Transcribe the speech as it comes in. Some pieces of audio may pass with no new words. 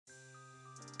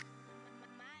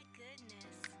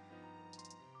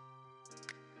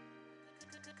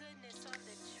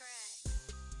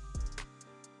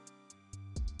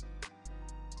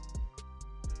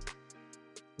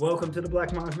Welcome to the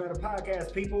Black Minds Matter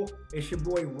podcast, people. It's your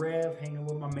boy Rev hanging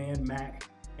with my man Mac.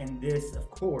 And this, of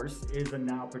course, is a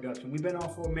Now production. We've been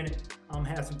off for a minute.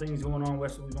 Had some things going on,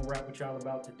 Wesley. We're going to rap with y'all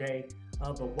about today.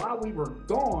 But while we were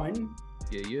gone,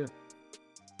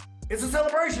 it's a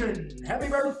celebration. Happy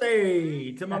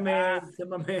birthday to my man,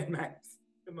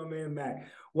 Mac.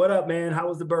 What up, man? How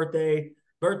was the birthday?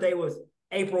 Birthday was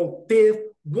April 5th.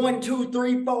 1, 2,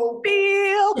 3, 4.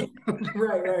 Bill.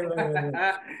 Right.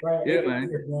 Yeah, man.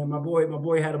 My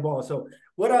boy had a ball. So,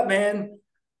 what up, man?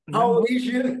 How old is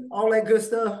you? All that good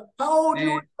stuff. How old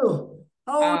you?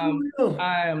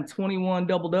 I am 21,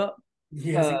 doubled up.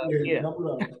 Yes, yeah.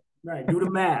 Doubled up. Right. Do the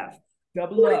math.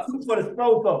 Doubled up for the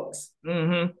slow folks.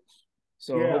 Mm-hmm.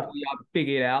 So hopefully y'all can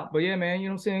figure it out. But yeah, man, you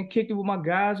know what I'm saying? Kicked it with my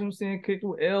guys. You know what I'm saying? Kicked it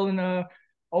with L and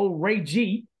old Ray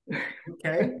G.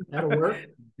 Okay, that'll work.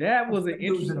 That was an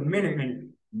interesting. A minute.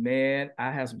 Man,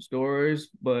 I have some stories,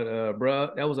 but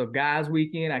bro, that was a guys'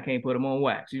 weekend. I can't put them on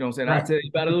wax. You know what I'm saying? I'll tell you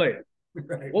about it later.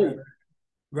 Right.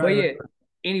 But yeah,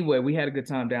 anyway, we had a good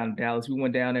time down in Dallas. We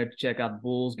went down there to check out the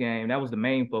Bulls game. That was the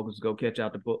main focus, to go check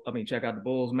out the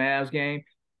Bulls Mavs game.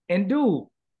 And dude,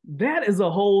 that is a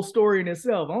whole story in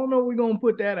itself. I don't know if we're gonna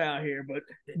put that out here, but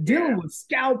dealing with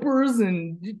scalpers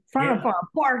and trying to find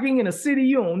parking in a city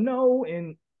you don't know,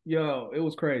 and it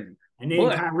was crazy. And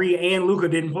then Kyrie and Luka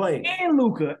didn't play. And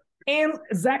Luka and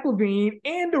Zach LaVine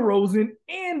and DeRozan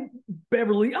and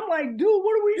Beverly. I'm like, dude,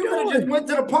 what are we doing? You just went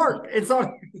to the park. It's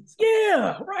all.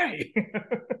 Yeah, right.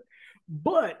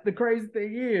 But the crazy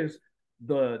thing is,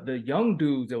 the young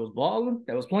dudes that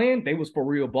was playing, they was for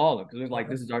real balling, because it's like,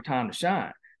 this is our time to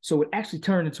shine. So it actually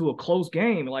turned into a close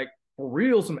game, like for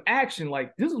real, some action.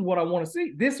 Like, this is what I want to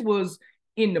see. This was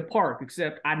in the park,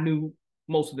 except I knew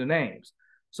most of the names.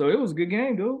 So it was a good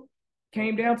game, dude.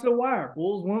 Came down to the wire.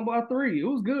 Bulls won by 3. It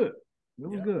was good. It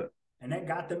was good. And that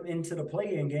got them into the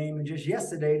play-in game. And just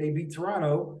yesterday, they beat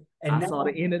Toronto. And I saw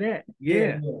the end of that.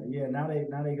 Yeah. Now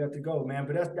they got to go, man.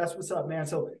 But that's what's up, man.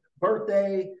 So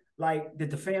birthday, like,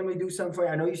 did the family do something for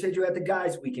you? I know you said you had the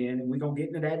guys' weekend, and we're gonna get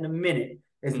into that in a minute,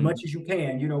 as much as you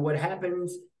can. You know what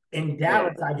happens in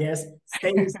Dallas, I guess,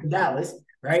 stays in Dallas,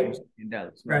 right? In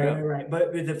Dallas, right.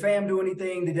 But did the fam do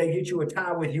anything? Did they get you a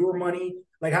tie with your money?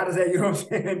 Like, how does that, you know what I'm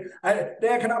saying?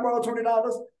 Dad, can I borrow $20?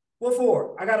 What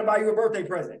for? I got to buy you a birthday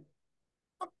present.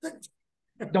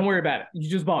 Don't worry about it. You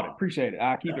just bought it. Appreciate it.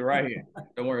 I'll keep it right here.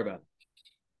 Don't worry about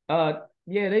it.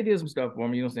 Yeah, they did some stuff for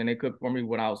me. You know what I'm saying? They cooked for me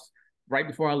when I was right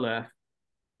before I left.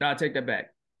 No, I take that back.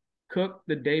 Cooked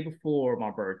the day before my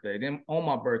birthday. Then on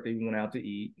my birthday, we went out to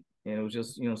eat. And it was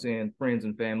just, you know what I'm saying, friends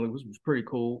and family, which was pretty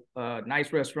cool.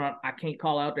 Nice restaurant. I can't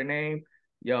call out their name.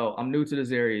 Yo, I'm new to this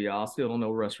area, y'all. I still don't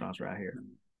know restaurants right here.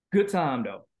 Good time,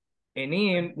 though. And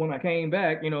then when I came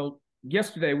back,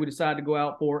 yesterday we decided to go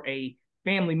out for a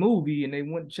family movie, and they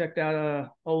went and checked out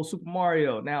old Super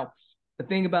Mario. Now, the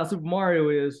thing about Super Mario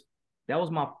is that was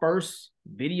my first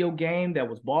video game that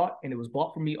was bought, and it was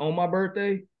bought for me on my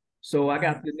birthday. So I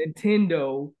got the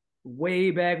Nintendo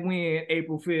way back when,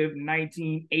 April 5th,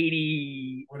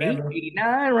 1988,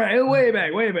 89, right? Way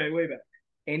back.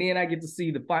 And then I get to see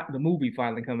the movie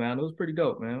finally come out. It was pretty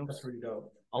dope, man. That's pretty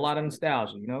dope. A lot of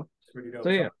nostalgia, It's pretty dope. So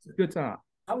yeah, good time.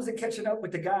 How was it catching up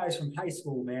with the guys from high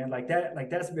school, man?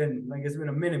 It's been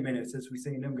a minute since we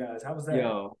seen them guys. How was that?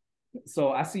 Yo,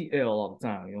 so I see L all the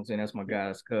time. You know what I'm saying? That's my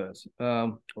guy's cuz.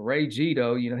 Ray G,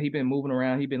 though, he been moving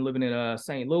around. He been living in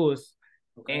St. Louis.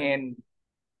 Okay. And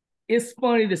it's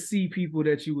funny to see people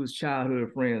that you was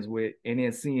childhood friends with and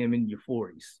then see them in your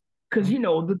 40s. Because,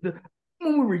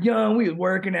 when we were young, we was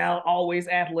working out, always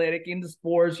athletic, into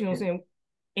sports, you know what I'm saying?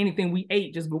 Anything we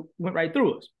ate just went right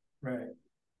through us. Right.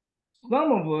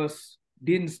 Some of us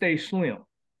didn't stay slim.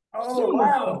 Oh,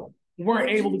 wow. Weren't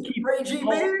able to keep Ray G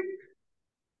big?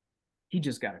 He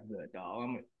just got a good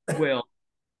dog. Well,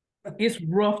 it's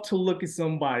rough to look at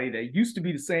somebody that used to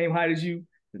be the same height as you,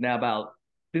 is now about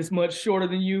this much shorter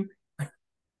than you.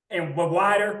 And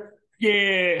wider?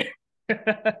 Yeah.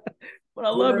 But I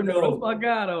love him, though. That's my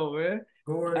guy, though, man.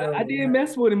 I did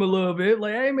mess with him a little bit.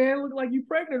 Like, hey, man, look like you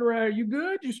pregnant around here. You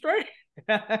good? You straight?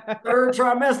 Third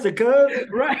trimester, cuz.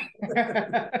 Right.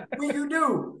 What you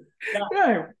do? Now,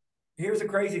 right. Here's the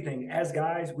crazy thing. As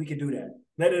guys, we could do that.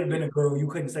 Let it have been a girl. You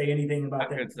couldn't say anything about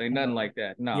that. I couldn't say nothing like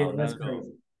that. No. Yeah, that's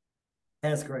crazy.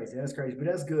 That's crazy. But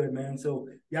that's good, man. So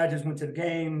y'all just went to the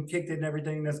game, kicked it and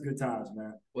everything. That's good times,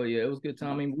 man. Well, yeah, it was good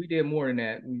time. I mean, we did more than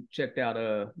that. We checked out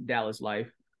Dallas life.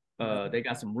 They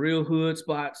got some real hood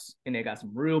spots, and they got some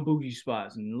real bougie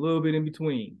spots, and a little bit in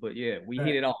between. But yeah, we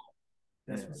hit it all.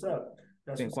 That's what's up.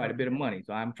 That's been quite a bit of money,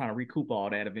 so I'm trying to recoup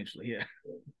all that eventually. Yeah.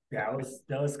 Dallas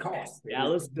does cost.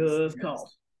 Dallas does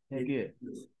cost. It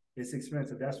It's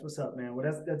expensive. That's what's up, man. Well,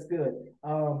 that's good.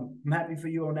 I'm happy for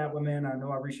you on that one, man. I know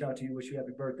I reached out to you, wish you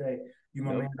happy birthday. You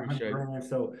my man, 100 grand.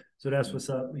 So that's what's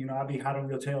up. You know, I'll be hot on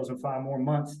your tails in 5 more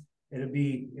months. It'll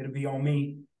be on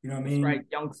me. You know what I mean? That's right,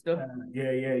 youngster.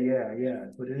 Yeah.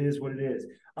 But it is what it is.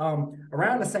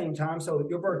 Around the same time, so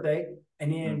your birthday,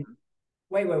 and then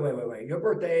wait. Your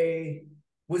birthday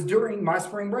was during my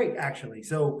spring break, actually.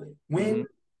 So when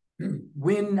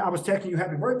I was texting you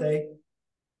happy birthday,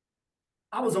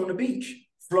 I was on the beach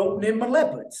floating in my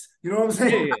leopards. You know what I'm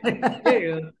saying?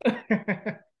 Yeah.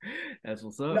 That's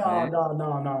what's up, man.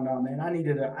 No, man.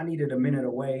 I needed a minute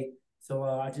away. So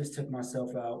I just took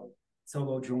myself out,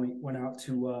 solo joint, went out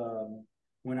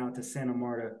to Santa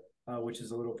Marta, which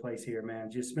is a little place here, man.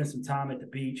 Just spent some time at the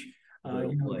beach.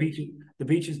 The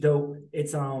beach is dope.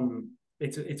 It's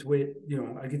with, you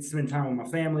know, I get to spend time with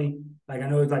my family. Like, I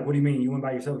know it's like, what do you mean? You went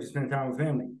by yourself, you spend time with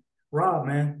family. Rob,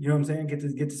 man, you know what I'm saying?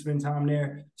 Get to spend time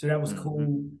there. So that was cool.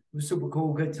 It was super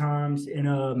cool. Good times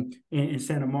in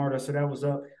Santa Marta. So that was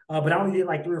up. But I only did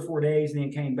like 3 or 4 days and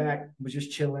then came back, was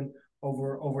just chilling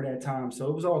over that time. So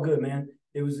it was all good, man.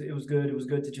 It was good. It was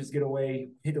good to just get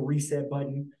away, hit the reset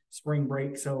button, spring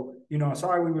break. So, you know,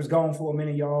 sorry we was gone for a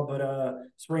minute, y'all, but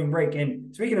spring break.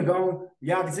 And speaking of gone,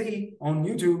 y'all can see on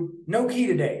YouTube, no key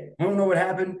today. I don't know what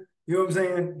happened. You know what I'm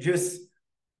saying? Just,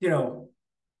 you know,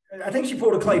 I think she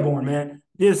pulled a Claiborne, man.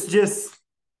 Just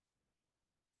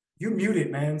you muted,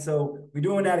 man. So we're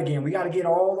doing that again. We got to get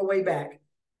all the way back.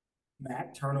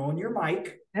 Mac, turn on your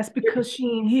mic. That's because she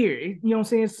ain't here. You know what I'm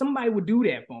saying? Somebody would do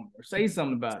that for me or say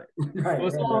something about it. Right. So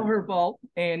it's all her fault.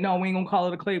 And no, we ain't gonna call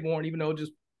it a Claiborne, even though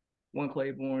just 1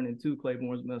 Claiborne and 2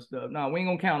 Claibornes messed up. No, we ain't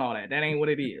gonna count all that. That ain't what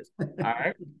it is. All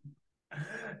right.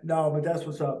 No, but that's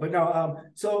what's up. But no,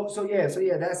 so yeah,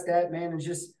 that's that, man. And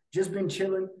just been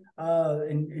chilling,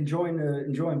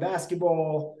 enjoying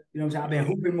basketball. You know what I'm saying? I've been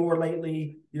hooping more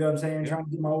lately. You know what I'm saying? Trying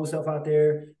to get my old self out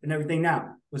there and everything.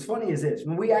 Now, what's funny is this: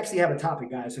 when we actually have a topic,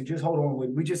 guys. So just hold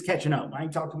on. We just catching up. I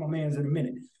ain't talking to my mans in a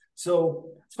minute. So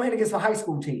it's playing against the high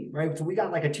school team, right? So we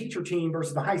got like a teacher team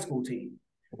versus the high school team,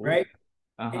 right?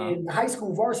 And the high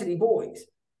school varsity boys.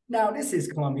 Now, this is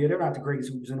Columbia. They're not the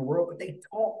greatest hoopers in the world, but they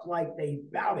talk like they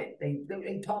about it.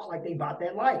 They talk like they about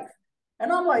that life.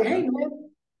 And I'm like, hey, man,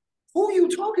 who are you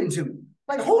talking to?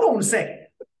 Like, hold on a second.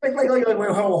 Wait,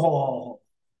 hold.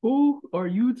 Who are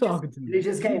you talking to? They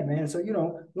just came, man. So, you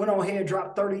know, went on here,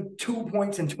 dropped 32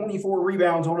 points and 24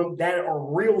 rebounds on them. That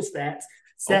are real stats.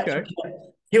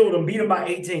 Killed them, beat them by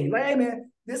 18. Like, hey,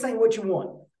 man, this ain't what you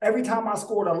want. Every time I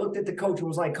scored, I looked at the coach and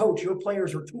was like, Coach, your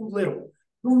players are too little,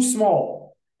 too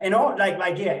small. And all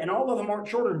and all of them aren't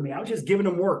shorter than me. I was just giving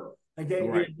them work. Like they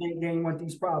ain't want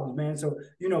these problems, man. So,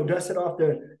 you know, dusted off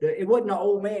it wasn't an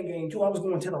old man game, too. I was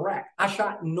going to the rack. I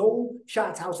shot no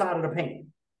shots outside of the paint.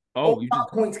 All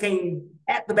points came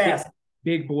at the basket.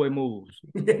 Big boy moves.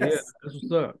 Yes. Yeah, that's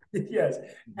what's up. Yes.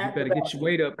 You better get your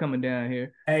weight up coming down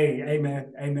here. Hey,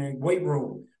 man. Weight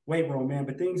room, man.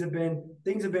 But things have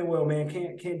been well, man.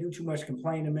 Can't do too much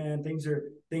complaining, man. Things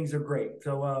are great.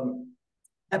 So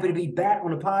happy to be back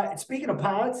on the pod. Speaking of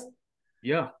pods.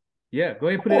 Yeah. Go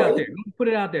ahead and put it out there. Put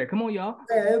it out there. Come on, y'all.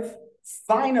 I've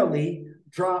finally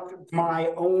dropped my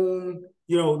own,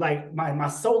 you know, like my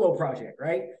solo project,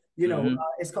 right? You know,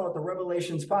 it's called the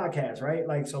Revelations Podcast, right?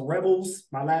 Like, so Rebels,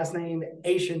 my last name,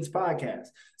 Asians Podcast.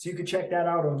 So you can check that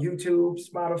out on YouTube,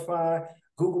 Spotify,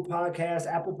 Google Podcasts,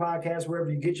 Apple Podcasts, wherever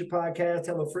you get your podcast.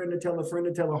 Tell a friend to tell a friend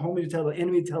to tell a homie to tell an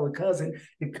enemy to tell a cousin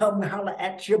to come holler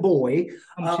at your boy.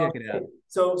 Check it out.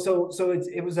 So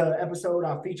it was an episode.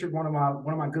 I featured one of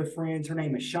my good friends. Her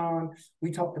name is Sean. We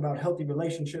talked about healthy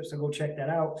relationships, so go check that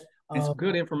out. It's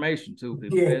good information too.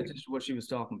 People pay attention to what she was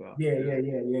talking about. Yeah.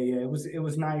 It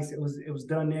was nice. It was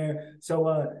done there.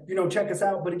 So you know, check us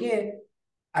out. But again,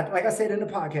 like I said in the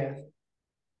podcast,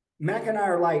 Mac and I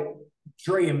are like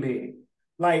Dre and Big.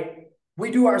 Like, we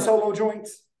do our solo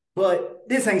joints, but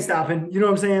this ain't stopping. You know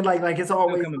what I'm saying? Like it's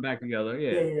always still coming back together.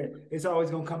 Yeah. It's always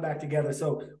gonna come back together.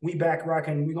 So we back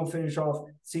rocking. We're gonna finish off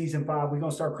season 5. We're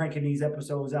gonna start cranking these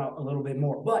episodes out a little bit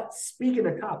more. But speaking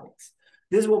of topics,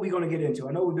 this is what we're gonna get into.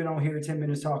 I know we've been on here 10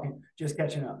 minutes talking, just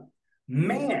catching up.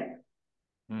 Man,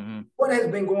 what has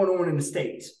been going on in the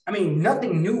States? I mean,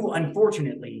 nothing new,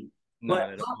 unfortunately.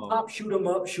 But pop, shoot 'em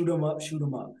up.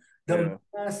 The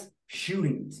mass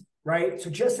shootings. Right. So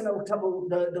just in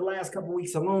the last couple of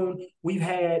weeks alone, we've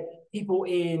had people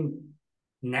in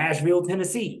Nashville,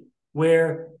 Tennessee,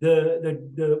 where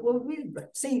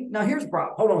see, now here's the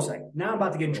problem. Hold on a second. Now I'm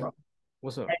about to get in trouble.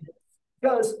 What's up?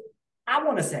 Because I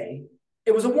want to say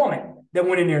it was a woman that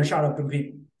went in there and shot up them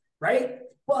people. Right.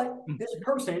 But this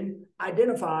person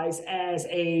identifies as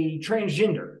a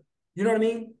transgender. You know what I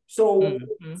mean? So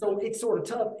Mm-hmm. so it's sort of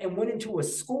tough, and went into a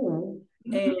school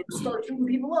and started shooting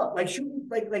people up, like shooting,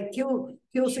 like kill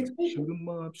six Shoot people. them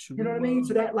up, shoot You know what I them mean? up.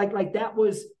 So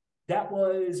that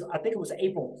was I think it was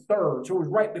April 3rd. So it was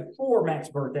right before Mac's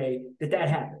birthday that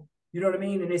happened. You know what I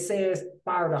mean? And it says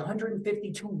fired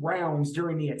 152 rounds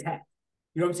during the attack.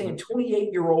 You know what I'm saying?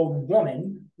 28-year-old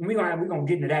woman. We're gonna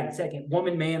get into that in a second.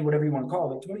 Woman, man, whatever you want to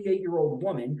call it. 28-year-old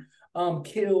woman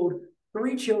killed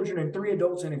 3 children and 3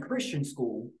 adults in a Christian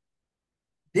school.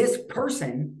 This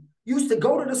person used to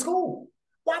go to the school.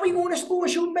 Why are we going to school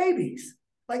and shooting babies?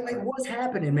 Like what's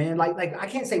happening, man? Like I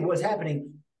can't say what's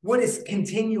happening. What is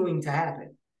continuing to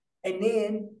happen? And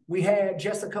then we had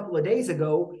just a couple of days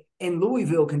ago in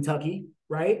Louisville, Kentucky,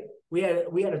 right? We had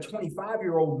a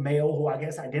 25-year-old male who I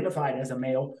guess identified as a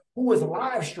male who was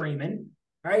live streaming,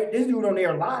 right? This dude on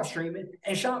there live streaming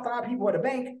and shot 5 people at a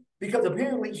bank because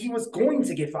apparently he was going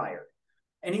to get fired.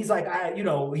 And he's like,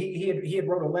 he had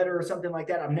wrote a letter or something like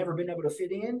that. I've never been able to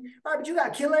fit in. All right, but you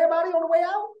got to kill everybody on the way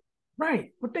out?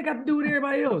 Right. What they got to do with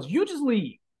everybody else? You just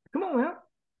leave. Come on, man.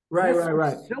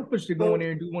 Right. Selfish to go in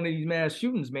there and do one of these mass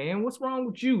shootings, man. What's wrong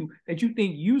with you that you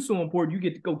think you so important you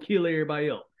get to go kill everybody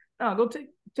else? No, go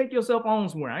take yourself on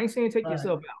somewhere. I ain't saying take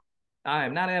yourself out. I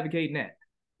am not advocating that,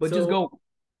 but just go.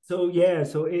 So yeah,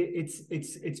 so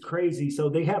it's crazy. So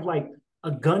they have like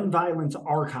a gun violence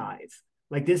archive.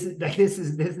 Like this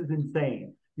is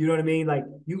insane. You know what I mean? Like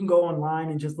you can go online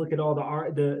and just look at all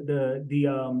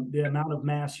the amount of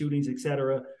mass shootings,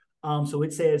 etc. So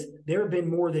it says there have been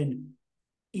more than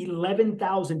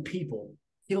 11,000 people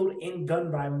killed in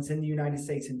gun violence in the United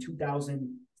States in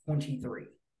 2023.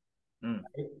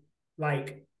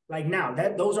 Right? Like now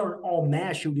that those aren't all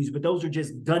mass shootings, but those are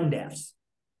just gun deaths.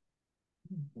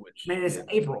 Man, it's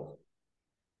April.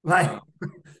 Like,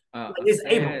 it's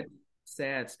April.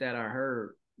 Sad stat I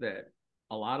heard that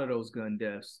a lot of those gun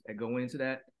deaths that go into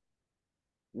that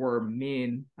were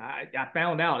men. I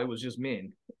found out it was just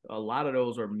men. A lot of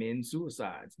those are men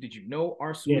suicides. Did you know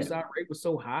our suicide rate was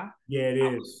so high? Yeah, it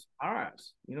is. All right.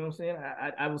 You know what I'm saying?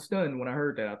 I was stunned when I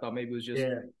heard that. I thought maybe it was just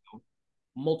a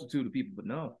multitude of people, but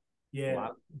no. Yeah.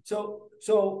 So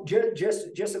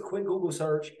just a quick Google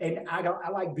search, and I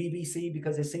like BBC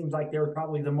because it seems like they're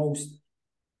probably the most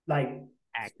like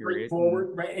accurate,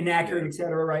 forward, right, and accurate,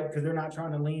 etc. Right, because they're not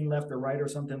trying to lean left or right or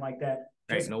something like that.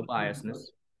 Right, no biasness.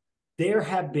 There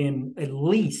have been at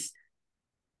least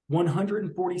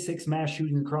 146 mass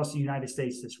shootings across the United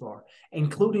States this far,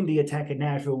 including the attack at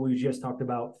Nashville we just talked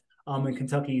about. In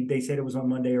Kentucky, they said it was on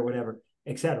Monday or whatever,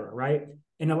 etc. Right.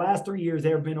 In the last 3 years,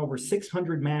 there have been over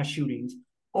 600 mass shootings,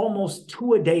 almost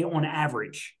 2 a day on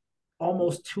average.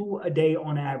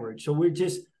 So we're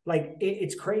just like,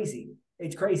 it's crazy.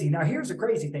 It's crazy. Now, here's the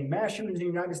crazy thing. Mass shootings in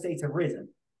the United States have risen.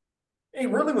 It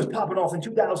really was popping off in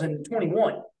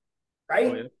 2021,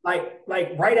 right? Oh, yeah.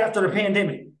 Like right after the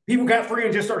pandemic. People got free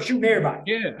and just started shooting everybody.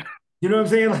 Yeah. You know what I'm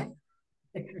saying? Like,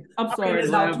 I'm sorry.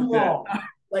 It's not too long.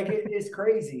 Like, it's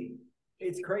crazy.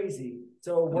 It's crazy.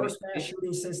 So worst mass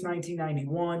shooting since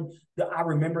 1991. I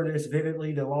remember this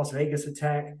vividly, the Las Vegas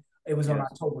attack. It was on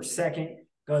October 2nd.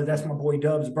 Because that's my boy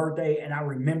Dub's birthday, and I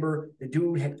remember the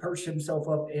dude had perched himself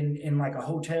up in like a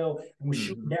hotel and was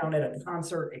shooting down at a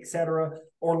concert, etc.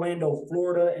 Orlando,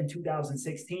 Florida, in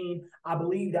 2016. I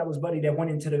believe that was Buddy that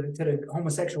went into the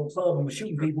homosexual club and was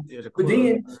shooting people. But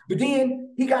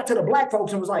then he got to the black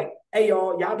folks and was like, "Hey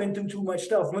y'all been through too much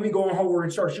stuff. Let me go on over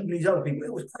and start shooting these other people."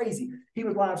 It was crazy. He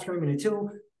was live streaming it too.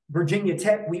 Virginia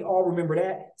Tech, we all remember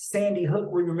that. Sandy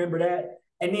Hook, we remember that.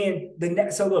 And then the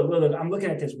next, so look, I'm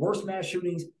looking at this worst mass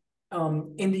shootings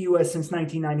in the U.S. since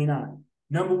 1999.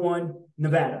 Number 1,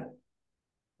 Nevada.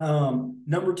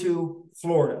 Number 2,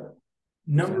 Florida.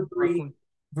 Number 3,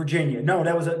 Virginia. No,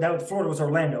 that was Florida was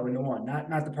Orlando in the one,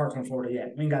 not the Parkland, Florida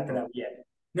yet. We ain't got to that yet.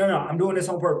 No, I'm doing this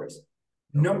on purpose.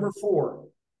 Number 4,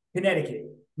 Connecticut.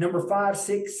 Number 5,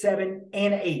 6, 7,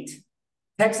 and 8,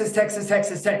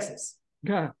 Texas.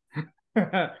 Yeah.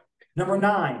 Number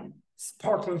 9,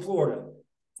 Parkland, Florida.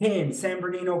 10, San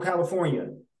Bernardino, California.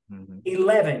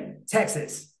 11,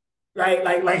 Texas. Right?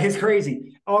 Like it's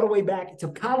crazy. All the way back to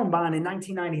Columbine in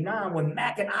 1999 when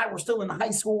Mac and I were still in high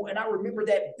school. And I remember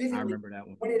that vividly. I remember that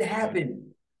one. When it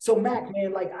happened. So Mac,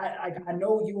 man, like I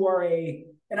know you are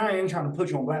and I ain't trying to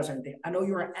put you on blast or anything. I know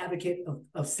you're an advocate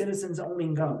of citizens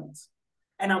owning guns.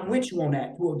 And I'm with you on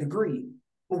that to a degree.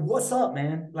 But what's up,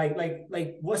 man? Like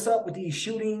what's up with these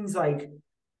shootings? Like,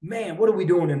 man, what are we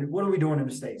doing in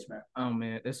the States, man? Oh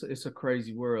man, it's a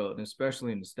crazy world,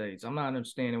 especially in the States. I'm not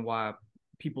understanding why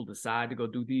people decide to go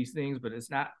do these things, but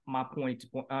it's not my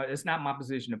it's not my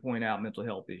position to point out mental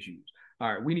health issues.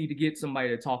 All right, we need to get somebody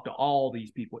to talk to all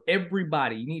these people.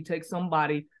 Everybody, you need to take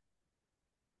somebody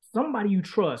somebody you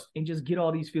trust and just get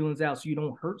all these feelings out so you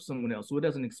don't hurt someone else, so it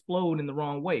doesn't explode in the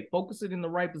wrong way. Focus it in the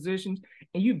right positions,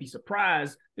 and you'd be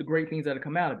surprised the great things that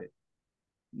come out of it.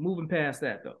 Moving past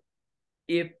that, though,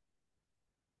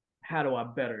 how do I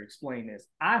better explain this?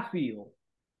 I feel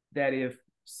that if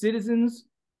citizens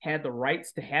had the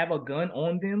rights to have a gun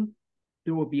on them,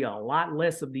 there would be a lot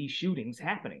less of these shootings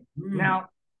happening. Now,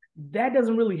 that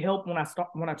doesn't really help when I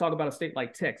talk about a state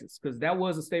like Texas, because that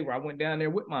was a state where I went down there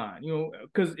with mine,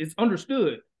 because it's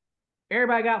understood.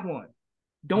 Everybody got one.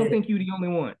 Don't think you're the only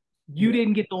one. You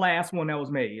didn't get the last one that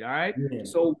was made, all right? Yeah.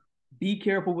 So be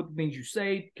careful with the things you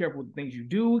say, be careful with the things you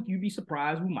do. You'd be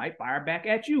surprised who might fire back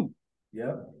at you.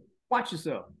 Yeah. Watch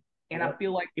yourself. And I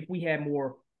feel like if we had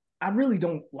more, I really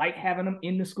don't like having them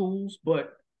in the schools,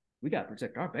 but we got to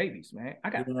protect our babies, man. I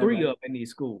got 3 of them in these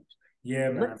schools. Yeah,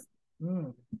 man.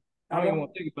 I don't even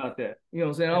want to think about that. You know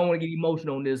what I'm saying? I don't want to get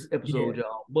emotional on this episode,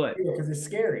 y'all. But because it's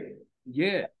scary.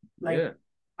 Yeah. I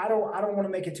don't want to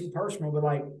make it too personal, but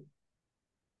like,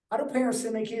 how do parents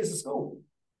send their kids to school?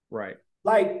 Right.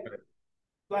 Like,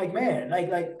 man,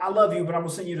 I love you, but I'm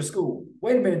gonna send you to school.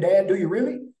 Wait a minute, Dad, do you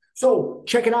really? So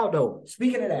check it out though.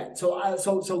 Speaking of that, so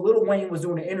Lil Wayne was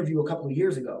doing an interview a couple of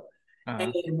years ago.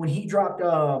 And when he dropped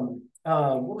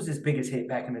what was his biggest hit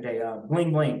back in the day?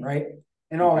 Bling Bling, right?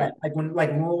 And all that. Like when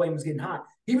Lil Wayne was getting hot.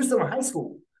 He was still in high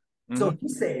school. So he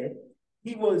said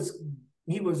he was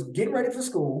getting ready for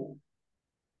school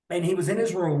and he was in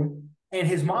his room and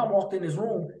his mom walked in his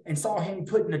room and saw him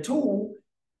putting a tool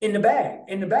in the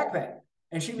backpack.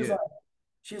 And she was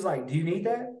like, do you need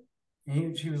that?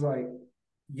 And she was like,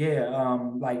 yeah,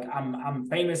 like I'm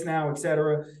famous now,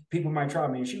 etc. People might try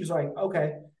me. And she was like,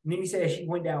 okay. And then he said she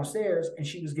went downstairs and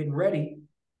she was getting ready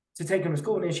to take him to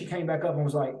school. And then she came back up and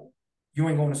was like, you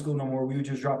ain't going to school no more. We would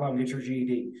just drop out and get your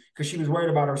GED. Because she was worried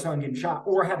about her son getting shot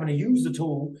or having to use the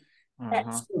tool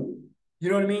at school. You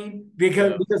know what I mean?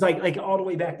 Because like all the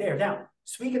way back there. Now,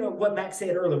 speaking of what Max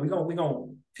said earlier, we're gonna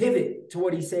pivot to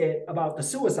what he said about the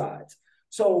suicides.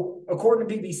 So according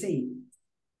to BBC,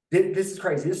 this is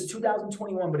crazy. This is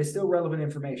 2021, but it's still relevant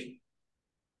information.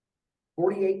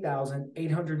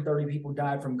 48,830 people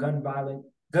died from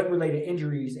gun-related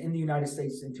injuries in the United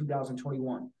States in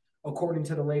 2021, according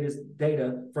to the latest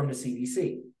data from the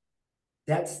CDC.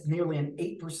 That's nearly an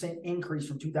 8% increase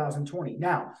from 2020.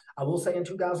 Now, I will say in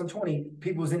 2020,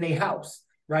 people was in their house,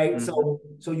 right? So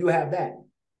you have that.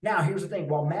 Now, here's the thing.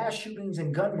 While mass shootings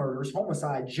and gun murders,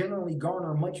 homicide generally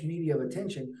garner much media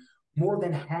attention, more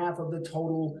than half of the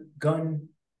total gun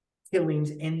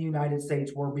killings in the United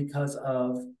States were because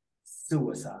of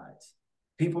suicides.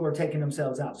 People are taking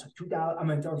themselves out. So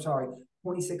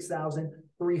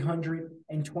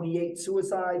 26,328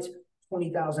 suicides,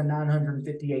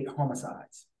 20,958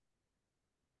 homicides.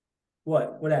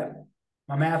 What happened?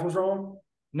 My math was wrong?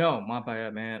 No, my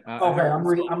bad, man. Okay, I'm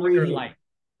reading.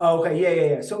 Oh, okay,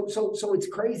 yeah. So it's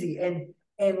crazy and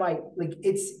like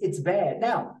it's bad.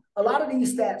 Now, a lot of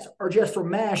these stats are just for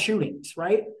mass shootings,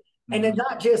 right? And then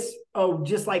not just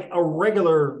like a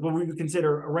regular, what we would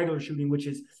consider a regular shooting, which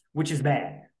is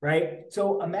bad, right?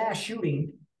 So a mass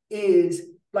shooting is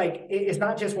like, it's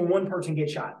not just when one person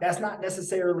gets shot. That's not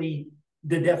necessarily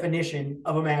the definition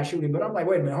of a mass shooting. But I'm like,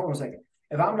 wait a minute, hold on a second.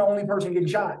 If I'm the only person getting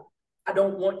shot, I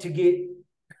don't want to get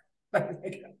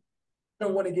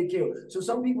killed. So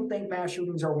some people think mass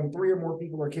shootings are when 3 or more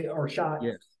people are shot.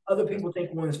 Yes. Other people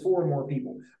think when it's 4 or more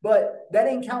people. But that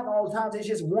ain't counting all the times. It's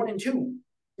just 1 and 2.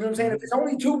 You know what I'm saying? If it's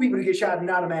only 2 people to get shot,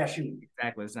 not a mass shooting.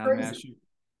 Exactly, it's not a mass shooting.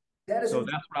 So that's what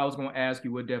I was going to ask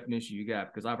you, what definition you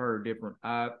got, because I've heard different.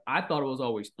 I thought it was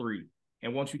always 3,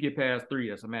 and once you get past 3,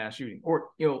 that's a mass shooting, or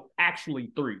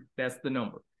actually 3. That's the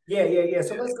number. Yeah.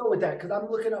 So let's go with that, because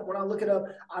when I look it up,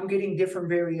 I'm getting different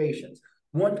variations.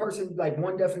 One person, like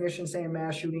one definition saying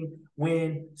mass shooting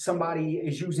when somebody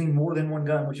is using more than one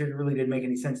gun, which it really didn't make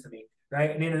any sense to me.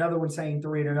 Right. And then another one saying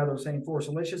 3 and another one saying 4.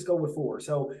 So let's just go with 4.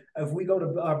 So if we go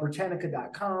to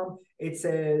Britannica.com, it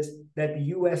says that the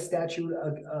U.S. statute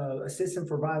assistant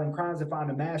for violent crimes defined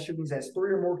a mass shootings as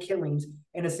 3 or more killings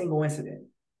in a single incident.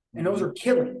 And those are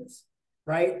killings.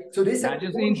 Right. So this not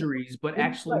just injuries, but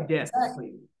actually deaths.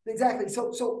 Exactly.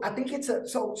 So I think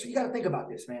so you got to think about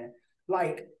this, man.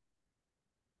 Like,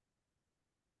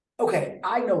 okay,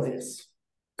 I know this.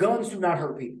 Guns do not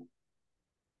hurt people.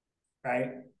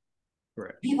 Right.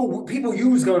 Correct. People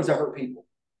use guns to hurt people.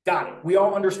 Got it. We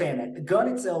all understand that. The gun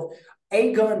itself,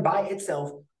 a gun by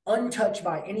itself, untouched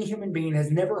by any human being, has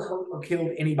never hurt or killed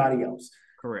anybody else.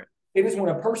 Correct. It is when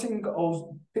a person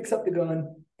picks up the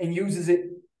gun and uses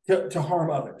it to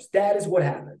harm others. That is what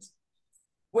happens.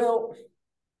 Well,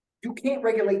 you can't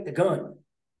regulate the gun.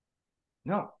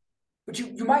 No. but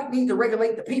you might need to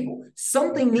regulate the people.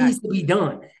 Something needs to be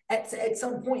done at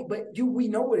some point, but we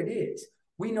know what it is.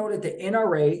 We know that the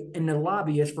NRA and the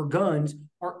lobbyists for guns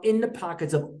are in the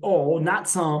pockets of all, not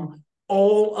some,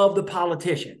 all of the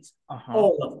politicians.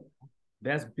 All of them.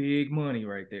 That's big money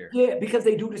right there. Yeah, because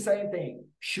they do the same thing.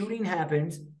 Shooting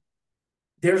happens.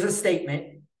 There's a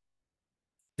statement.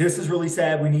 This is really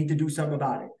sad. We need to do something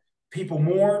about it. People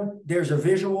mourn. There's a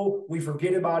visual. We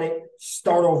forget about it.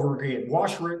 Start over again.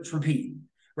 Wash, rinse, repeat.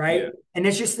 Right? Yeah. And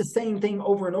it's just the same thing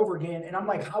over and over again. And I'm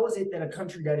like, how is it that a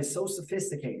country that is so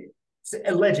sophisticated,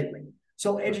 allegedly,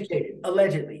 so educated,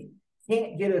 allegedly,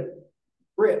 can't get a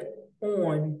grip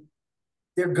on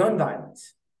their gun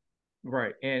violence?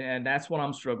 Right. And that's what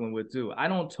I'm struggling with too. I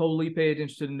don't totally pay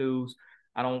attention to the news.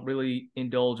 I don't really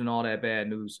indulge in all that bad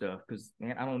news stuff because,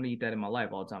 man, I don't need that in my life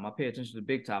all the time. I pay attention to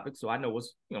big topics, so I know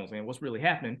what's, what's really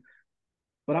happening.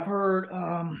 But I've heard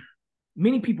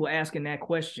many people asking that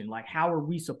question, like, how are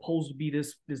we supposed to be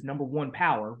this number one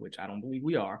power, which I don't believe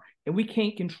we are, and we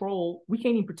can't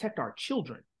even protect our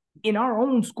children in our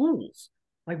own schools?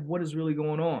 Like, what is really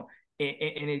going on?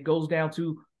 And it goes down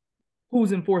to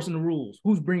who's enforcing the rules,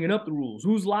 who's bringing up the rules,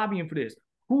 who's lobbying for this.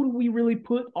 Who do we really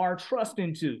put our trust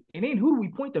into? And then who do we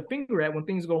point the finger at when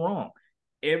things go wrong?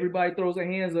 Everybody throws their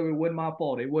hands up. It wasn't my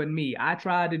fault. It wasn't me. I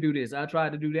tried to do this. I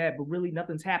tried to do that, but really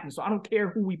nothing's happening. So I don't care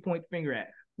who we point the finger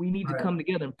at. We need to come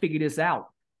together and figure this out.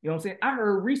 You know what I'm saying? I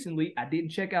heard recently, I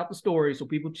didn't check out the story, so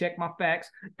people check my facts.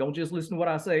 Don't just listen to what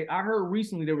I say. I heard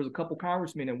recently there was a couple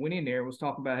congressmen that went in there and was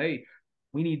talking about, hey,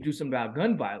 we need to do something about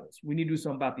gun violence. We need to do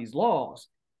something about these laws.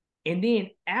 And then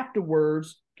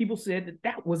afterwards, people said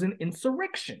that was an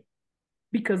insurrection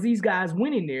because these guys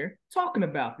went in there talking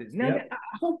about this. Now,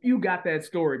 I hope you got that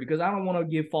story because I don't want to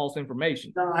give false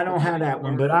information. No, I don't have that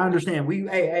one, but I understand. We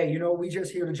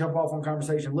just here to jump off on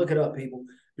conversation. Look it up, people.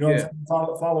 You know what I'm saying?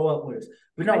 Follow up with us.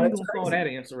 But no, that's call that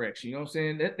an insurrection. You know what I'm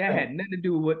saying? That had nothing to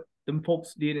do with what them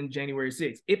folks did in January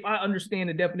 6th. If I understand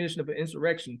the definition of an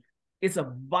insurrection, it's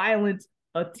a violent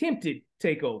attempted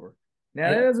takeover. Now,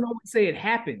 that doesn't always say it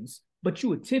happens, but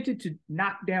you attempted to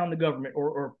knock down the government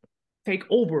or take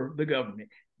over the government.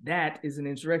 That is an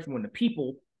insurrection when the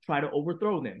people try to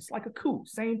overthrow them. It's like a coup,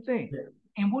 same thing. Yeah.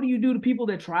 And what do you do to people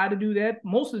that try to do that?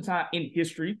 Most of the time in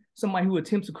history, somebody who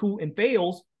attempts a coup and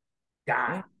fails,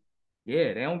 die.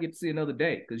 Yeah, they don't get to see another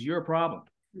day because you're a problem.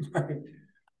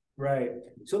 Right.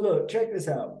 So look, check this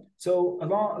out. So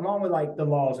along with like the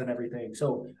laws and everything.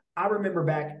 So I remember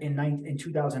back in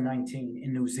 2019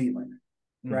 in New Zealand.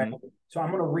 Right. So I'm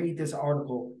going to read this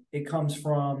article. It comes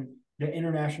from the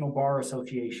International Bar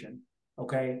Association.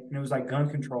 Okay. And it was like gun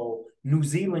control. New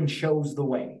Zealand shows the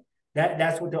way.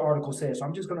 That's what the article says. So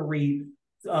I'm just going to read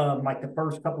like the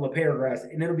first couple of paragraphs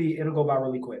and it'll go by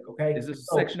really quick. Okay. Is this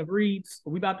a section of reads? Are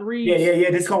we about to read?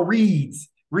 Yeah. This is called reads.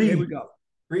 Read. Here we go.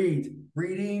 Read.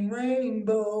 Reading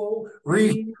Rainbow.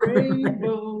 Reading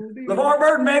Rainbow. LeVar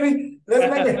Burton, baby.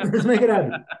 Let's make it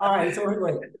happen. All right. So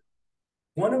anyway.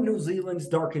 One of New Zealand's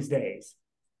darkest days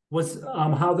was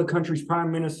how the country's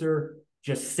prime minister,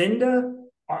 Jacinda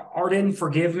Ardern,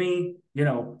 forgive me,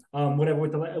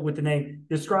 whatever with the name,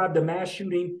 described the mass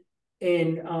shooting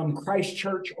in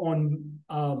Christchurch on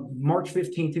March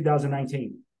 15,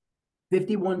 2019.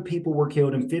 51 people were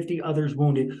killed and 50 others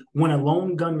wounded when a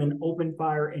lone gunman opened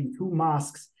fire in 2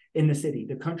 mosques in the city,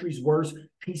 the country's worst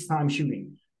peacetime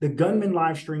shooting. The gunman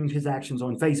live streamed his actions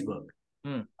on Facebook.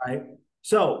 Right?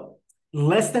 So,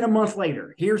 less than a month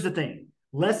later, here's the thing.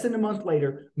 Less than a month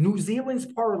later, New Zealand's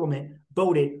parliament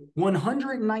voted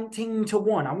 119 to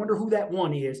 1. I wonder who that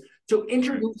one is, to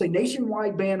introduce a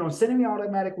nationwide ban on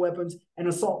semi-automatic weapons and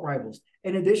assault rifles.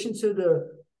 In addition to the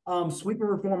sweeping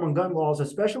reform on gun laws, a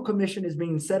special commission is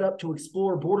being set up to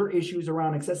explore border issues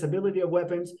around accessibility of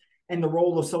weapons and the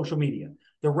role of social media.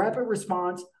 The rapid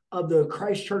response of the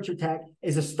Christchurch attack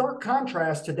is a stark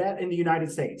contrast to that in the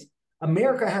United States.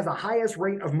 America has the highest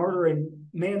rate of murder and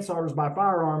manslaughters by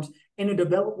firearms in the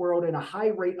developed world and a high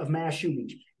rate of mass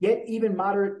shootings. Yet even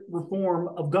moderate reform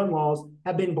of gun laws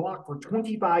have been blocked for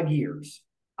 25 years.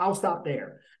 I'll stop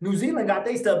there. New Zealand got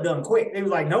their stuff done quick. They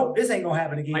was like, nope, this ain't going to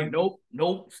happen again. Like,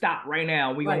 nope, stop right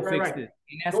now. We're going to fix this.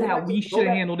 And that's how we should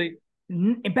have handled it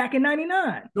back in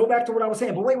 99. Go back to what I was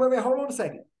saying. But wait, hold on a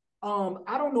second.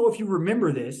 I don't know if you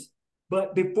remember this,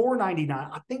 but before 99,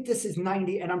 I think this is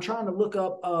 90, and I'm trying to look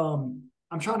up the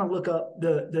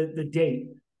date.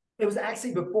 It was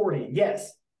actually before then.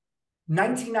 Yes.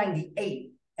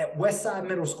 1998 at Westside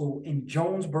Middle School in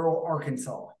Jonesboro,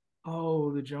 Arkansas.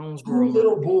 Oh, the Jonesboro. 2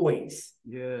 little boys.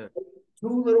 Yeah.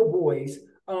 2 little boys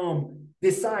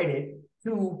decided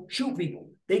to shoot people.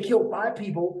 They killed 5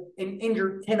 people and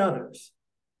injured 10 others.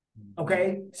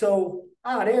 Okay? So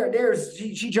There's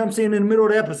she jumps in the middle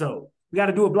of the episode. We got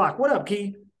to do a block. What up,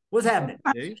 Key? What's happening?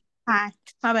 Hey, Hi,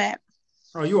 my bad.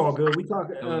 Oh, you all good? We talk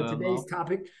today's Mo.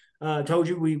 topic. Told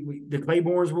you we the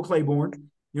Claibornes will Claiborne.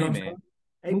 You know Hey, what I'm man.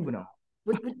 saying? Moving on.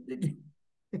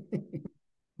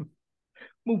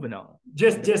 Moving on.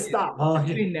 Just stop, huh?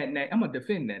 Defend that name. I'm gonna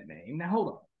defend that name. Now hold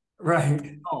on.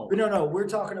 Right. Oh, But no, we're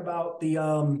talking about the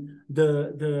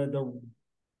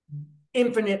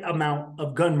infinite amount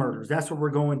of gun murders. That's what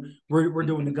we're going. We're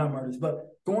doing the gun murders. But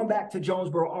going back to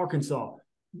Jonesboro, Arkansas,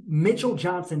 Mitchell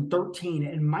Johnson, 13,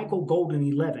 and Michael Golden,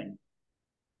 11,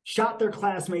 shot their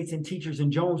classmates and teachers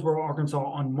in Jonesboro, Arkansas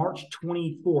on March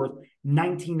 24th,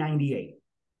 1998.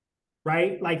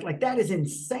 Right? Like that is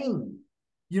insane.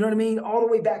 You know what I mean? All the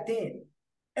way back then.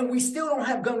 And we still don't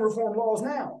have gun reform laws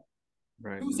now.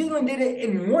 right. New Zealand did it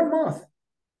in 1 month.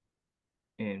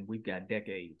 And we've got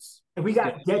decades. And we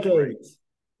got decades.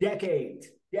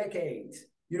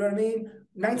 You know what I mean?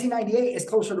 1998 is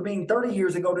closer to being 30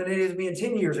 years ago than it is being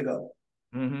 10 years ago.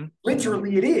 Mm-hmm.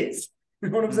 Literally, it is. You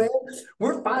know what I'm saying?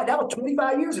 That was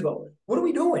 25 years ago. What are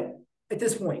we doing at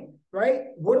this point? Right?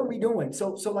 What are we doing?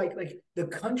 So like the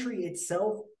country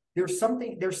itself, there's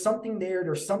something there,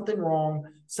 there's something wrong,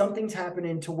 something's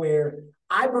happening to where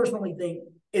I personally think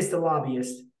it's the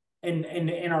lobbyists and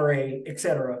the NRA, et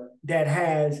cetera, that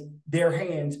has their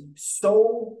hands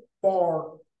so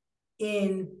far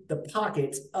in the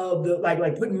pockets of the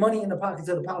like putting money in the pockets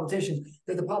of the politicians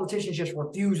that the politicians just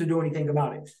refuse to do anything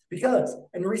about it. Because,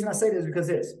 and the reason I say this is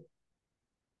because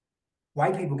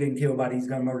white people getting killed by these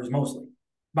gun murders mostly,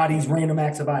 by these random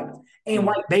acts of violence, and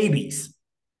white babies.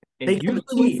 And usually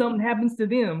when something happens to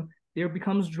them, there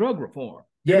becomes drug reform.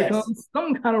 There becomes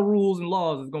some kind of rules and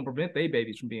laws that's going to prevent their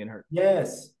babies from being hurt.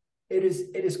 Yes, it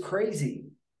is crazy.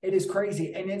 It is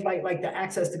crazy. And it's like the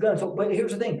access to guns. So, but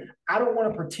here's the thing. I don't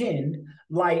want to pretend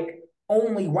like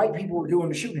only white people were doing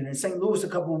the shooting. In St. Louis a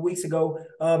couple of weeks ago,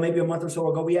 maybe a month or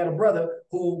so ago, we had a brother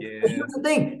who, here's the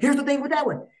thing with that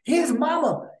one. His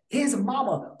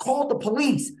mama called the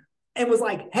police and was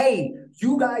like, hey,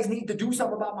 you guys need to do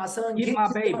something about my son. Get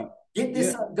my baby. Get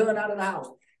this gun out of the house.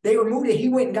 They removed it. He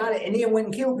went and got it and then went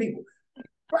and killed people.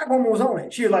 Black woman was on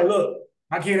it. She was like, look,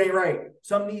 my kid ain't right.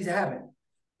 Something needs to happen.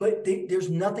 But there's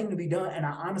nothing to be done. And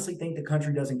I honestly think the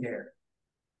country doesn't care.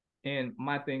 And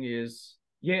my thing is,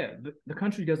 the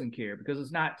country doesn't care because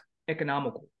it's not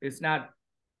economical. It's not,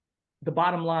 the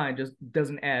bottom line just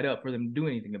doesn't add up for them to do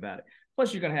anything about it.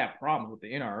 Plus, you're going to have problems with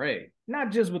the NRA,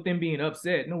 not just with them being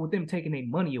upset, no, with them taking their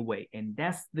money away. And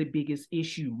that's the biggest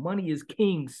issue. Money is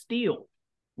king still.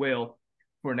 Well,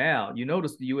 for now, you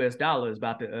notice the US dollar is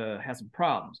about to have some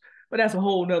problems. But that's a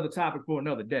whole nother topic for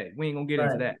another day. We ain't going to get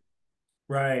into that.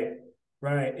 Right.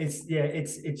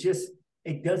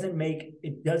 It doesn't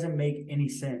make any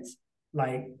sense.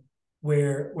 Like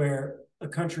where a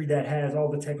country that has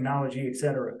all the technology, et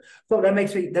cetera. So that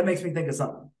makes me think of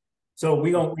something. So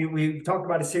we talked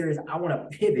about a series. I want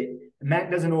to pivot. Mac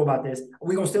doesn't know about this.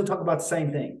 We're gonna still talk about the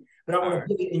same thing, but I want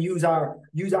to pivot and use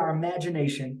our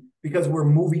imagination because we're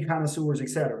movie connoisseurs, et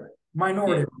cetera.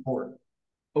 Minority Report.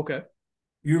 Okay.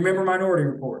 You remember Minority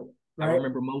Report? Right? I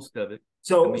remember most of it.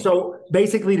 So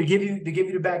basically, to give you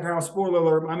the background, spoiler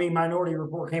alert. I mean, Minority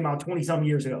Report came out 20-some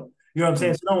years ago. You know what I'm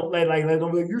saying? So don't don't be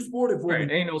like, you're spoiled it for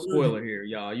me. Ain't no spoiler here,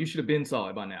 y'all. You should have been saw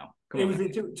it by now.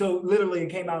 So literally, it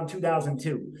came out in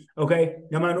 2002. Okay,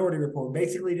 the Minority Report.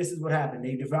 Basically, this is what happened.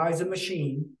 They devised a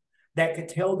machine that could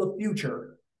tell the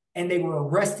future, and they were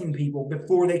arresting people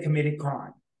before they committed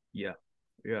crime. Yeah.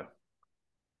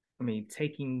 I mean,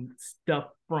 taking stuff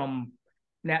from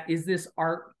now. Is this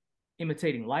art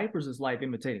imitating life, or is this life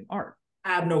imitating art?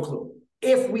 I have no clue.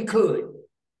 If we could,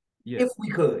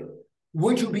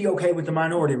 would you be okay with the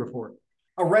Minority Report?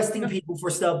 Arresting people for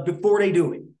stuff before they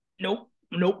do it? Nope,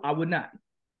 I would not.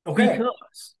 Okay.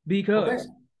 Because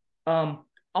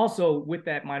also with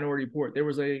that Minority Report, there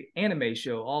was a anime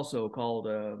show also called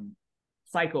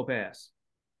Psycho-Pass.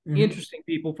 Mm-hmm. Interesting,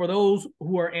 people. For those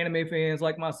who are anime fans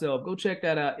like myself, go check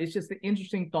that out. It's just an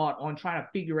interesting thought on trying to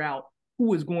figure out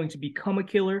who is going to become a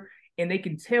killer. And they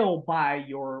can tell by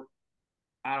your,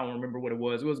 I don't remember what it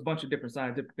was. It was a bunch of different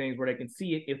scientific things where they can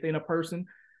see it if in a person.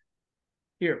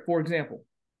 Here, for example,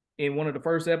 in one of the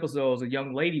first episodes, a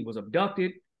young lady was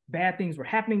abducted. Bad things were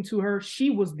happening to her. She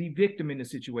was the victim in the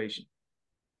situation.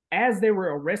 As they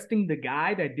were arresting the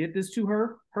guy that did this to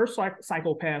her, her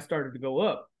psychopath started to go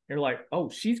up. They're like, oh,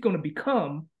 she's going to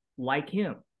become like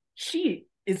him. She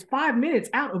is 5 minutes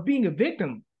out of being a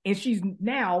victim, and she's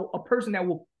now a person that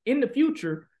will, in the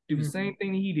future, do the same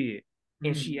thing he did,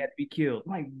 and she had to be killed.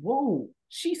 I'm like, whoa,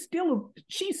 she's still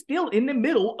in the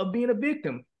middle of being a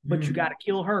victim, but you got to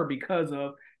kill her because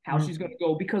of how she's going to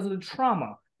go because of the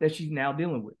trauma that she's now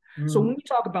dealing with. So Mm. when we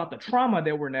talk about the trauma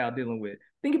that we're now dealing with,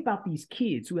 think about these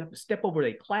kids who have to step over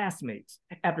their classmates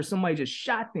after somebody just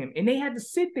shot them, and they had to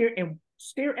sit there and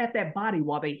stare at that body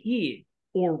while they hid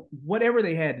or whatever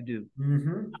they had to do.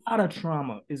 A lot of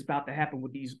trauma is about to happen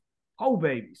with these whole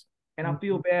babies. And I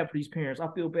feel bad for these parents. I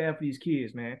feel bad for these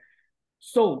kids, man.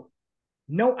 So,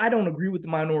 no, I don't agree with the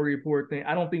Minority Report thing.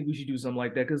 I don't think we should do something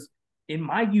like that because in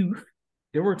my youth,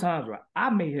 there were times where I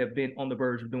may have been on the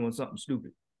verge of doing something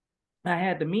stupid. I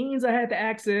had the means, I had the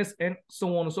access, and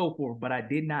so on and so forth, but I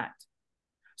did not.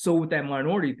 So with that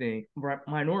Minority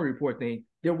Report thing,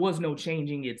 there was no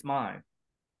changing its mind.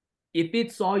 If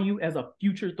it saw you as a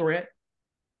future threat,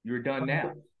 you're done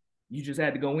now. You just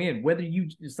had to go in. Whether you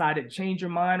decided to change your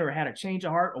mind or had a change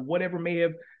of heart or whatever may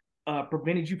have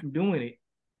prevented you from doing it,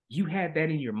 you had that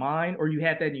in your mind or you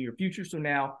had that in your future. So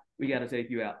now we got to take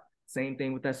you out. Same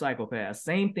thing with that psychopath.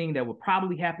 Same thing that would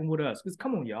probably happen with us. Because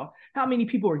come on, y'all. How many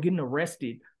people are getting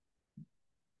arrested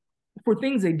for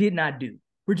things they did not do?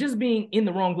 For just being in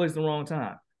the wrong place at the wrong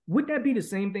time? Would that be the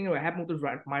same thing that would happen with this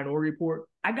Minority Report?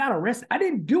 I got arrested. I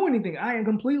didn't do anything. I am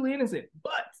completely innocent.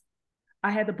 But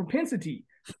I had the propensity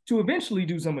to eventually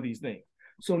do some of these things.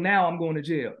 So now I'm going to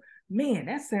jail. Man,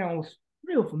 that sounds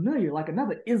real familiar, like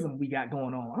another ism we got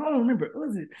going on. I don't remember.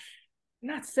 Was it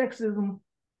not sexism,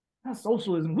 not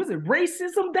socialism? Was it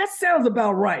racism? That sounds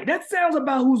about right. That sounds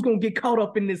about who's going to get caught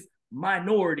up in this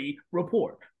Minority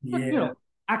Report. But,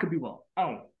 I could be wrong. I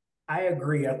don't know. I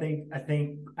agree. I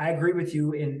think I agree with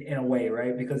you in a way,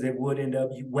 right? Because it would end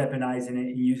up weaponizing it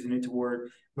and using it toward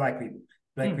black people.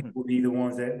 Black people would be the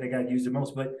ones that got used the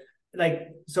most. But like,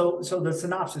 so the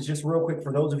synopsis, just real quick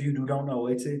for those of you who don't know,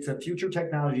 it's a future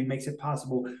technology makes it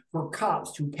possible for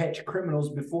cops to catch criminals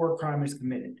before a crime is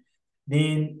committed.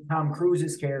 Then Tom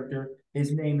Cruise's character,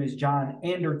 his name is John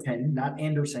Anderton, not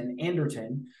Anderson,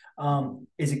 Anderton,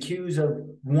 is accused of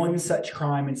one such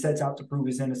crime and sets out to prove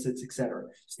his innocence, etc.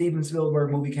 Steven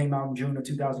Spielberg movie came out in June of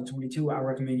 2022. I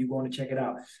recommend you going to check it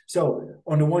out. So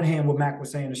on the one hand, what Mac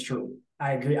was saying is true.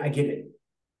 I agree. I get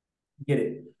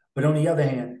it. But on the other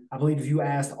hand, I believe if you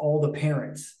asked all the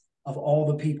parents of all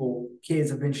the people, kids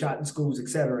have been shot in schools,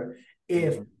 etc.,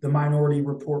 if the Minority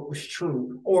Report was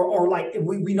true, or like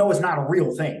we know it's not a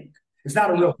real thing. It's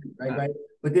not a real thing, right?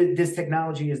 But this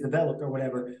technology is developed or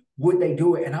whatever. Would they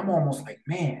do it? And I'm almost like,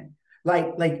 man,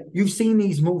 like you've seen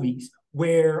these movies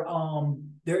where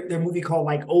their movie called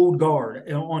like Old Guard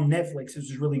on Netflix,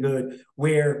 which is really good,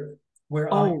 where that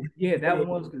one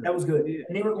was good. That was good. Yeah.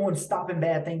 And they were going stopping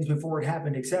bad things before it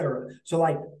happened, etc. So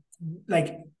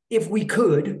like if we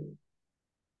could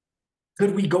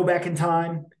we go back in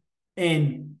time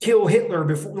and kill Hitler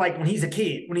before, like when he's a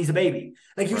kid, when he's a baby?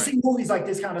 Like you see movies like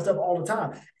this kind of stuff all the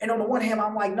time. And on the one hand,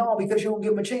 I'm like, no, because you don't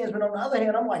give him a chance. But on the other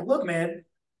hand, I'm like, look, man,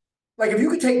 like if you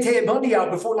could take Ted Bundy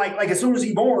out before, like as soon as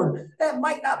he's born, that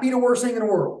might not be the worst thing in the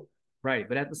world. Right.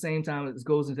 But at the same time, it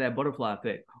goes into that butterfly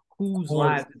effect. Whose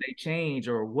lives did they change,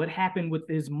 or what happened with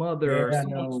his mother, or so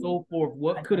on and so forth?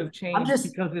 What could have changed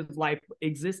because his life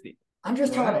existed? I'm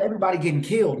just tired of everybody getting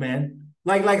killed, man.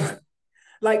 Like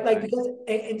because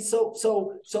and so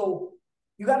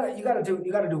you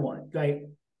gotta do one. Like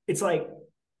it's like,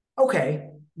 okay,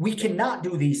 we cannot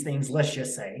do these things, let's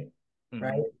just say,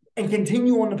 right? And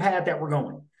continue on the path that we're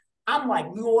going. I'm like,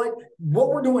 you know what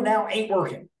we're doing now ain't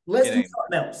working. Let's do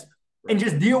something else. And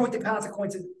just deal with the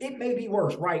consequences. It may be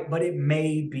worse, right? But it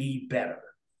may be better.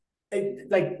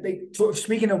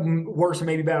 Speaking of worse and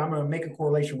maybe better, I'm going to make a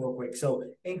correlation real quick. So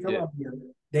in Colombia,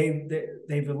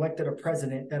 they've elected a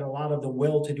president that a lot of the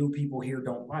well-to-do people here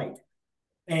don't like.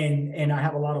 And I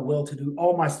have a lot of well-to-do.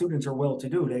 All my students are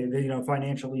well-to-do. They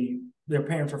financially, their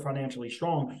parents are financially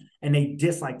strong, and they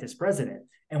dislike this president.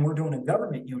 And we're doing a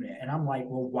government unit. And I'm like,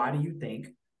 well, why do you think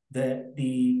that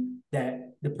the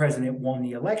president won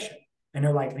the election? And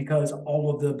they're like, because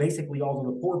basically all of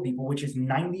the poor people, which is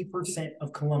 90%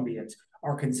 of Colombians,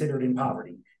 are considered in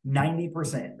poverty.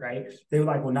 90%, right? They were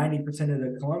like, well, 90% of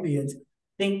the Colombians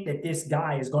think that this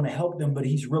guy is going to help them, but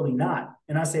he's really not.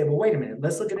 And I said, well, wait a minute.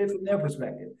 Let's look at it from their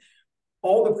perspective.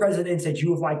 All the presidents that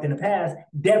you have liked in the past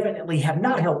definitely have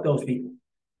not helped those people.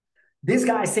 This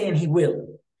guy's saying he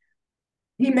will.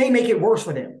 He may make it worse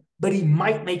for them, but he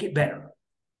might make it better.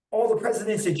 All the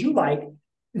presidents that you like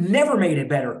never made it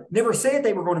better, never said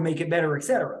they were going to make it better,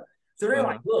 etc. So they're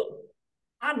like, look,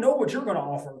 I know what you're going to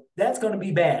offer. That's going to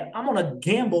be bad. I'm going to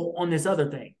gamble on this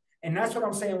other thing. And that's what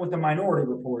I'm saying with the Minority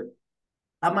Report.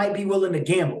 I might be willing to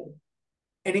gamble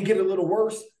and it get a little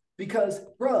worse because,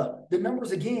 the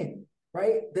numbers again,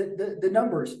 right? The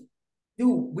numbers,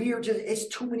 dude, it's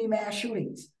too many mass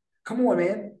shootings. Come on,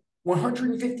 man.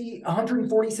 150,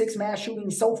 146 mass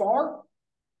shootings so far.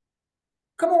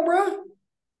 Come on, bro.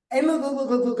 And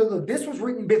look. This was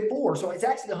written before, so it's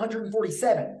actually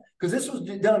 147 because this was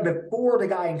done before the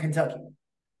guy in Kentucky,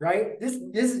 right? This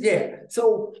is yeah.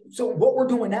 So what we're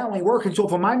doing now ain't working. So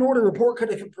if a Minority Report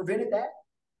could have prevented that,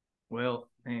 well,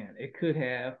 man, it could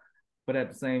have, but at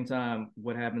the same time,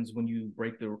 what happens when you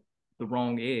break the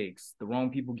wrong eggs? The wrong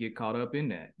people get caught up in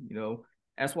that. You know,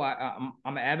 that's why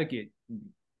I'm an advocate.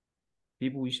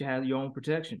 People, you should have your own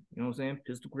protection. You know what I'm saying?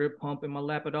 Pistol grip pump in my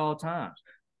lap at all times.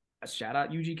 Shout out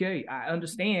UGK. I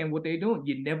understand what they're doing.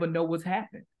 You never know what's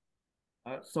happening.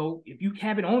 So if you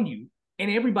have it on you, and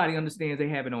everybody understands they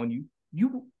have it on you,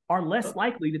 you are less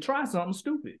likely to try something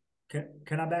stupid.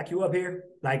 Can I back you up here?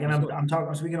 Like, and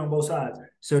I'm speaking on both sides.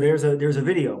 So there's a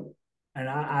video, and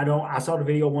I saw the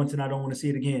video once, and I don't want to see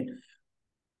it again.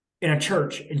 In a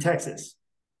church in Texas,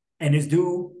 and this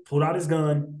dude pulled out his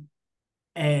gun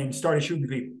and started shooting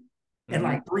people, and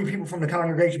like 3 people from the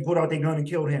congregation pulled out their gun and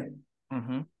killed him.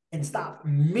 And stopped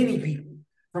many people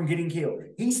from getting killed.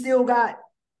 He still got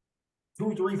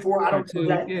 2, 3, 4. I don't know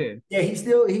that. Yeah, he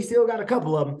still got a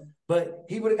couple of them, but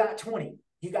he would have got 20.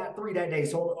 He got 3 that day.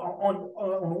 So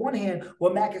on the one hand,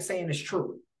 what Mac is saying is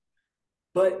true,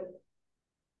 but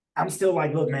I'm still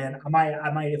like, look, man, I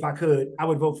might, if I could, I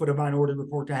would vote for the Minority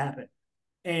Report to happen,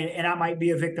 and I might be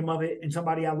a victim of it, and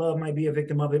somebody I love might be a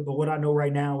victim of it. But what I know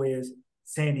right now is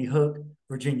Sandy Hook,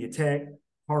 Virginia Tech,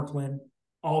 Parkland,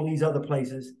 all these other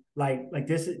places. Like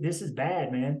this is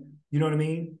bad, man. You know what I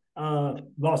mean?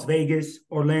 Las Vegas,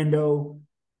 Orlando,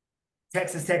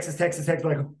 Texas,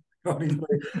 like all these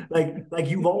places. like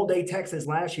Uvalde, Texas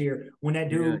last year when that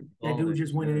dude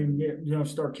just went in and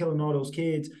start killing all those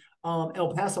kids.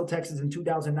 El Paso, Texas in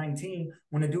 2019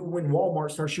 when the dude went in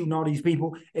Walmart, start shooting all these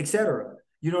people, etc.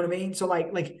 You know what I mean? So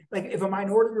like if a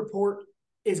Minority Report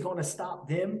is going to stop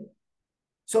them,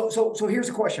 so here's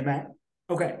the question, Matt.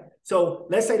 Okay. So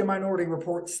let's say the Minority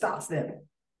Report stops them,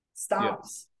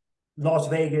 Las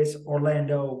Vegas,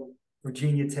 Orlando,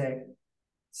 Virginia Tech,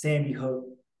 Sandy Hook,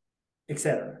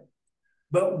 etc.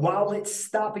 But while it's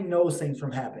stopping those things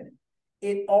from happening,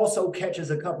 it also catches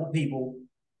a couple people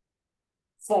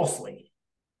falsely.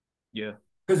 Yeah.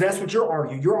 Because that's what you're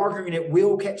arguing. You're arguing it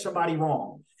will catch somebody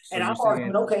wrong. So and I'm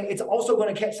arguing, okay, it's also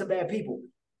going to catch some bad people.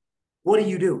 What do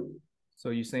you do? So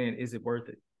you're saying, is it worth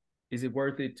it? Is it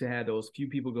worth it to have those few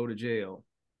people go to jail,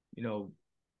 you know,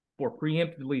 for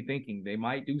preemptively thinking they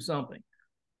might do something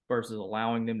versus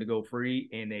allowing them to go free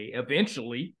and they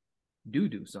eventually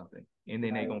do something, and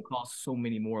then they're going to cost so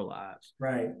many more lives.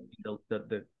 Right.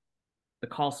 The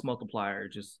cost multiplier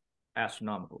is just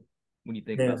astronomical when you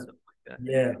think about stuff like that.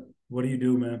 Yeah. What do you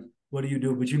do, man? What do you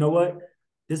do? But you know what?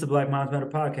 This is a Black Minds Matter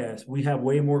podcast. We have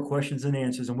way more questions than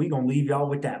answers, and we're going to leave y'all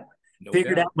with that one.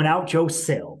 Figure that one out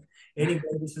yourself. Anyway,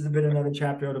 this has been another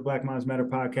chapter of the Black Minds Matter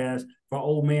podcast for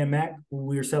old man Mac, who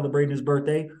we are celebrating his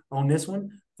birthday on this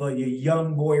one. For your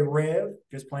young boy Rev,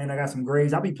 just playing. I got some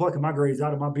grays. I'll be plucking my grays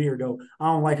out of my beard though. I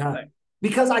don't like how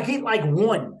because I get like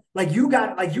one. Like you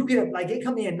get like they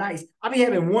come in nice. I be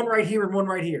having one right here and one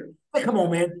right here. Like, come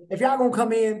on, man. If y'all gonna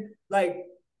come in like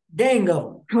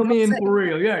gango, come in for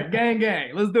real. Yeah,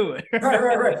 gang. Let's do it.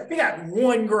 Right. You got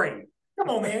one gray. Come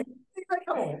on, man. Like,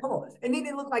 come on. And then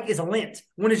it look like it's a lint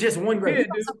when it's just one gray. Yeah,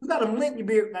 you got a lint in your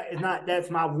beard. It's not. That's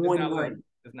my one gray.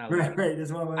 It's not right. That's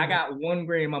my one. I got one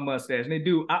gray in my mustache, and they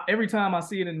do. Every time I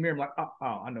see it in the mirror, I'm like,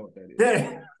 oh, I know what that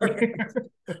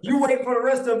is. You wait for the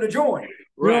rest of them to join.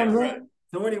 Right.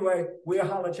 So anyway, we'll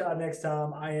holler at y'all next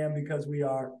time. I am because we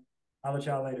are. Holler at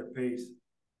y'all later. Peace.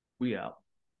 We out.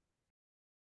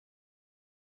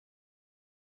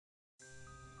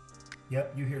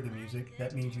 Yep, you hear the music.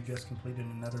 That means you just completed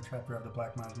another chapter of the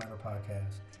Black Minds Matter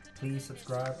podcast. Please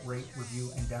subscribe, rate, review,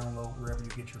 and download wherever you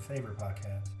get your favorite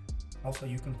podcasts. Also,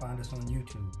 you can find us on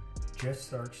YouTube. Just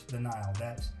search The Nile.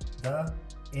 That's the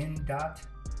N.I.L.E.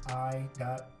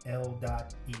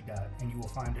 and you will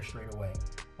find us straight away.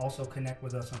 Also, connect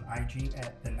with us on IG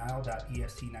at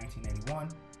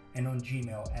thenile.est1981 and on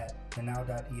Gmail at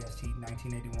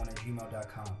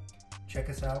thenile.est1981@gmail.com. Check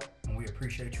us out, and we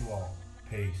appreciate you all.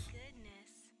 Peace.